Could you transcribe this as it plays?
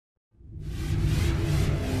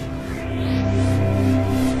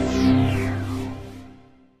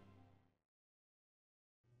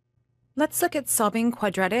Let's look at solving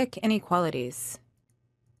quadratic inequalities.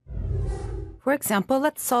 For example,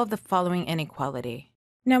 let's solve the following inequality.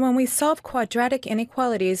 Now, when we solve quadratic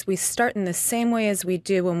inequalities, we start in the same way as we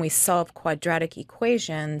do when we solve quadratic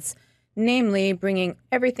equations, namely bringing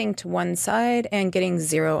everything to one side and getting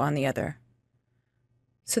 0 on the other.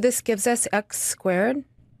 So this gives us x squared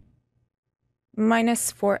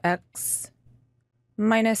minus 4x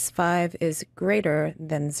minus 5 is greater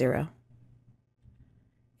than 0.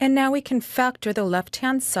 And now we can factor the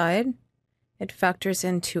left-hand side. It factors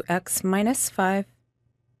into x minus 5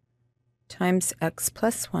 times x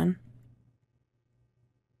plus 1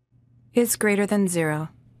 is greater than 0.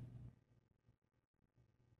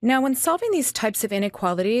 Now, when solving these types of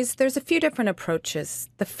inequalities, there's a few different approaches.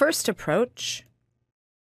 The first approach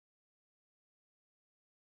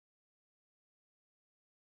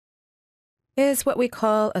is what we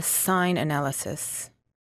call a sign analysis.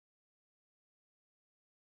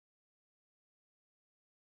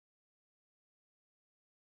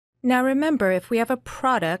 Now remember, if we have a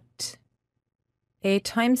product, a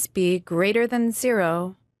times b greater than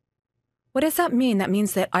 0, what does that mean? That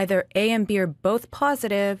means that either a and b are both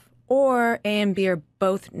positive or a and b are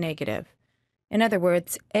both negative. In other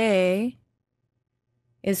words, a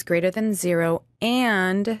is greater than 0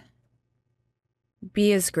 and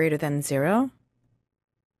b is greater than 0,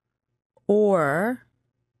 or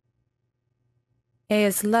a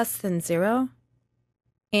is less than 0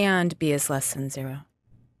 and b is less than 0.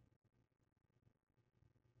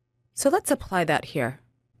 So let's apply that here.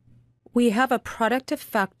 We have a product of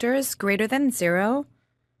factors greater than 0,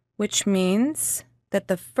 which means that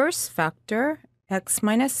the first factor, x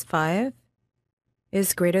minus 5,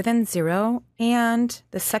 is greater than 0, and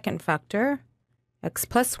the second factor, x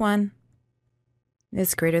plus 1,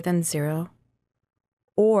 is greater than 0.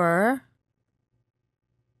 Or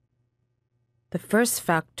the first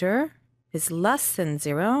factor is less than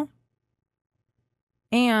 0,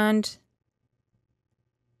 and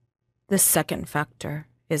the second factor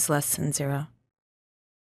is less than 0,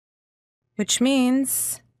 which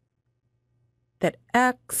means that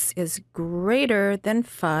x is greater than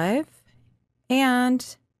 5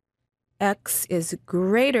 and x is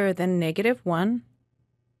greater than negative 1,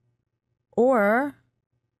 or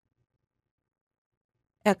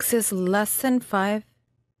x is less than 5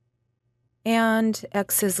 and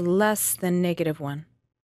x is less than negative 1.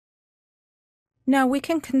 Now we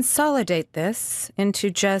can consolidate this into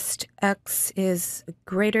just x is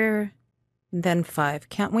greater than 5,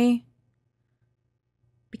 can't we?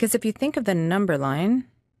 Because if you think of the number line,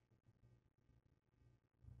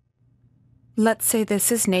 let's say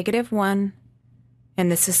this is negative 1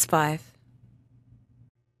 and this is 5.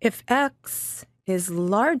 If x is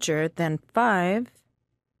larger than 5,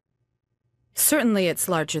 certainly it's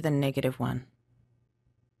larger than negative 1.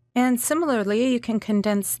 And similarly, you can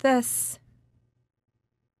condense this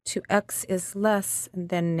to x is less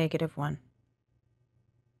than negative 1.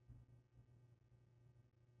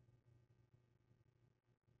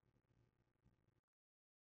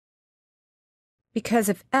 Because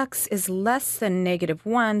if x is less than negative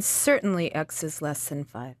 1, certainly x is less than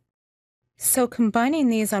 5. So combining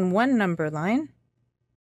these on one number line,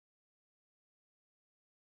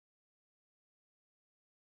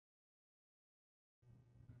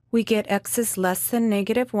 we get x is less than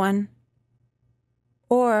negative 1,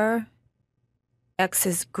 or x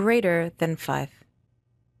is greater than 5.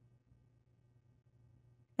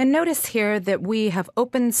 And notice here that we have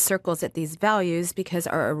open circles at these values because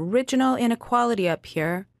our original inequality up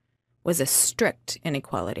here was a strict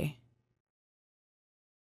inequality.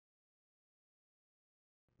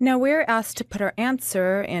 Now we're asked to put our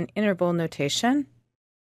answer in interval notation.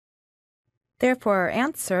 Therefore, our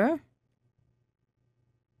answer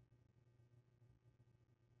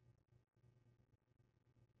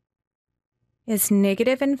is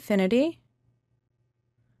negative infinity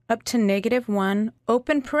up to negative 1,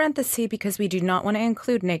 open parenthesis because we do not want to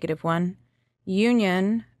include negative 1,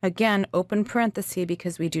 union, again, open parenthesis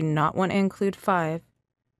because we do not want to include 5,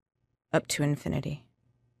 up to infinity.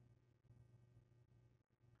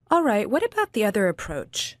 All right, what about the other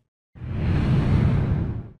approach?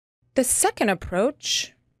 The second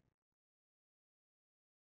approach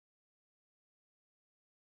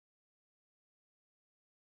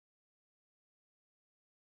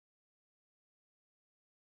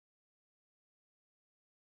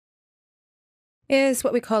is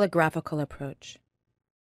what we call a graphical approach.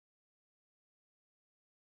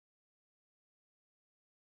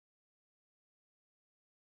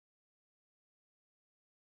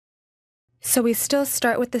 So we still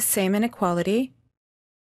start with the same inequality.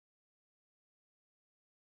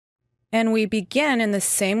 And we begin in the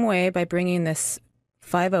same way by bringing this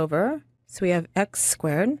 5 over. So we have x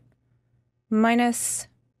squared minus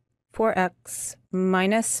 4x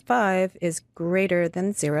minus 5 is greater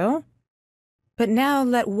than 0. But now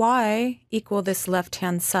let y equal this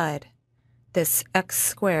left-hand side, this x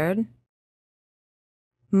squared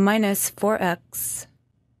minus 4x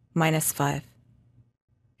minus 5.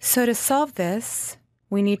 So to solve this,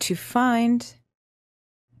 we need to find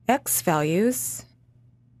x values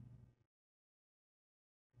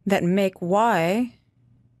that make y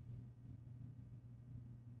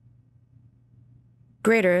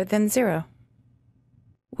greater than 0,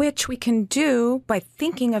 which we can do by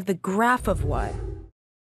thinking of the graph of y.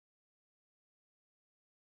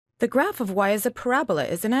 The graph of y is a parabola,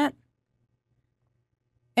 isn't it?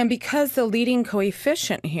 And because the leading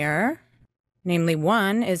coefficient here, namely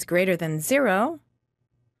 1, is greater than 0,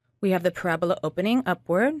 we have the parabola opening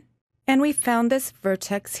upward. And we found this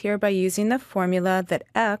vertex here by using the formula that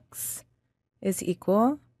x is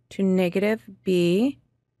equal to negative b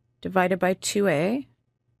divided by 2a,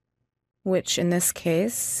 which in this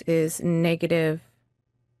case is negative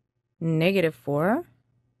 4,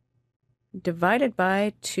 divided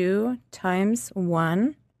by 2 times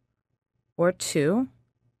 1, or 2.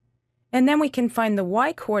 And then we can find the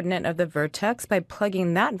y-coordinate of the vertex by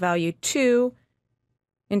plugging that value 2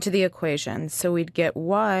 into the equation. So we'd get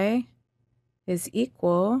y is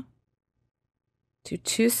equal to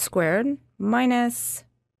 2 squared minus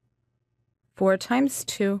 4 times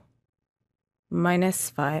 2 minus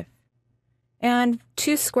 5. And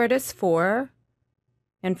 2 squared is 4,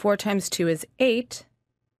 and 4 times 2 is 8.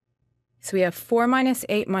 So we have 4 minus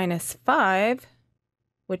 8 minus 5,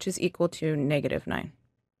 which is equal to negative 9,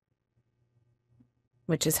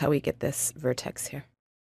 which is how we get this vertex here.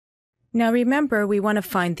 Now remember, we want to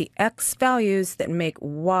find the x values that make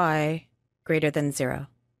y greater than 0.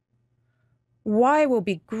 Y will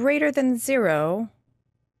be greater than 0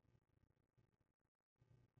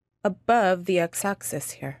 above the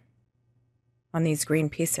x-axis here on these green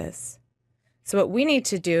pieces. So what we need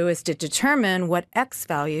to do is to determine what x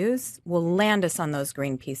values will land us on those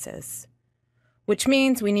green pieces, which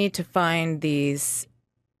means we need to find these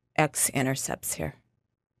x-intercepts here.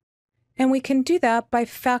 And we can do that by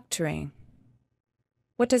factoring.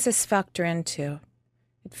 What does this factor into?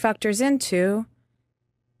 It factors into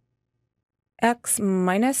x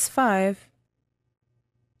minus 5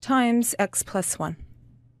 times x plus 1.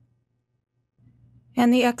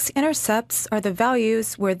 And the x-intercepts are the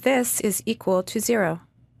values where this is equal to 0.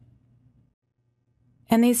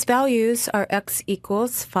 And these values are x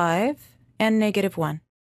equals 5 and negative 1,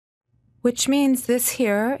 which means this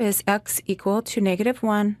here is x equal to negative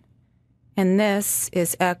 1, and this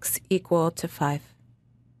is x equal to 5.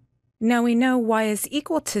 Now we know y is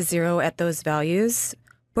equal to 0 at those values,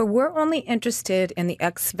 but we're only interested in the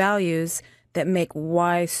x values that make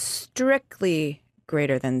y strictly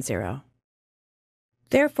greater than 0.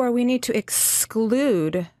 Therefore, we need to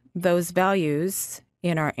exclude those values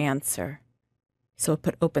in our answer. So we'll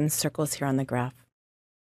put open circles here on the graph.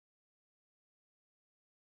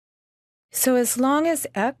 So as long as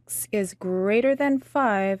x is greater than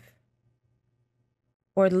 5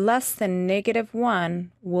 or less than negative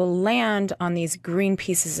 1, we'll land on these green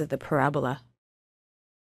pieces of the parabola.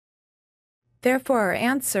 Therefore, our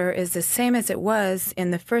answer is the same as it was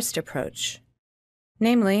in the first approach,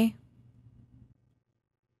 namely,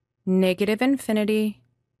 negative infinity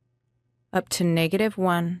up to negative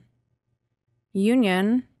 1,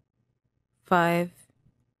 union 5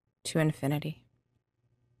 to infinity.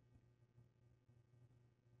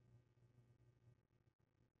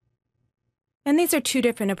 And these are two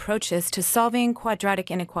different approaches to solving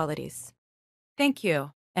quadratic inequalities. Thank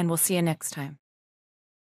you, and we'll see you next time.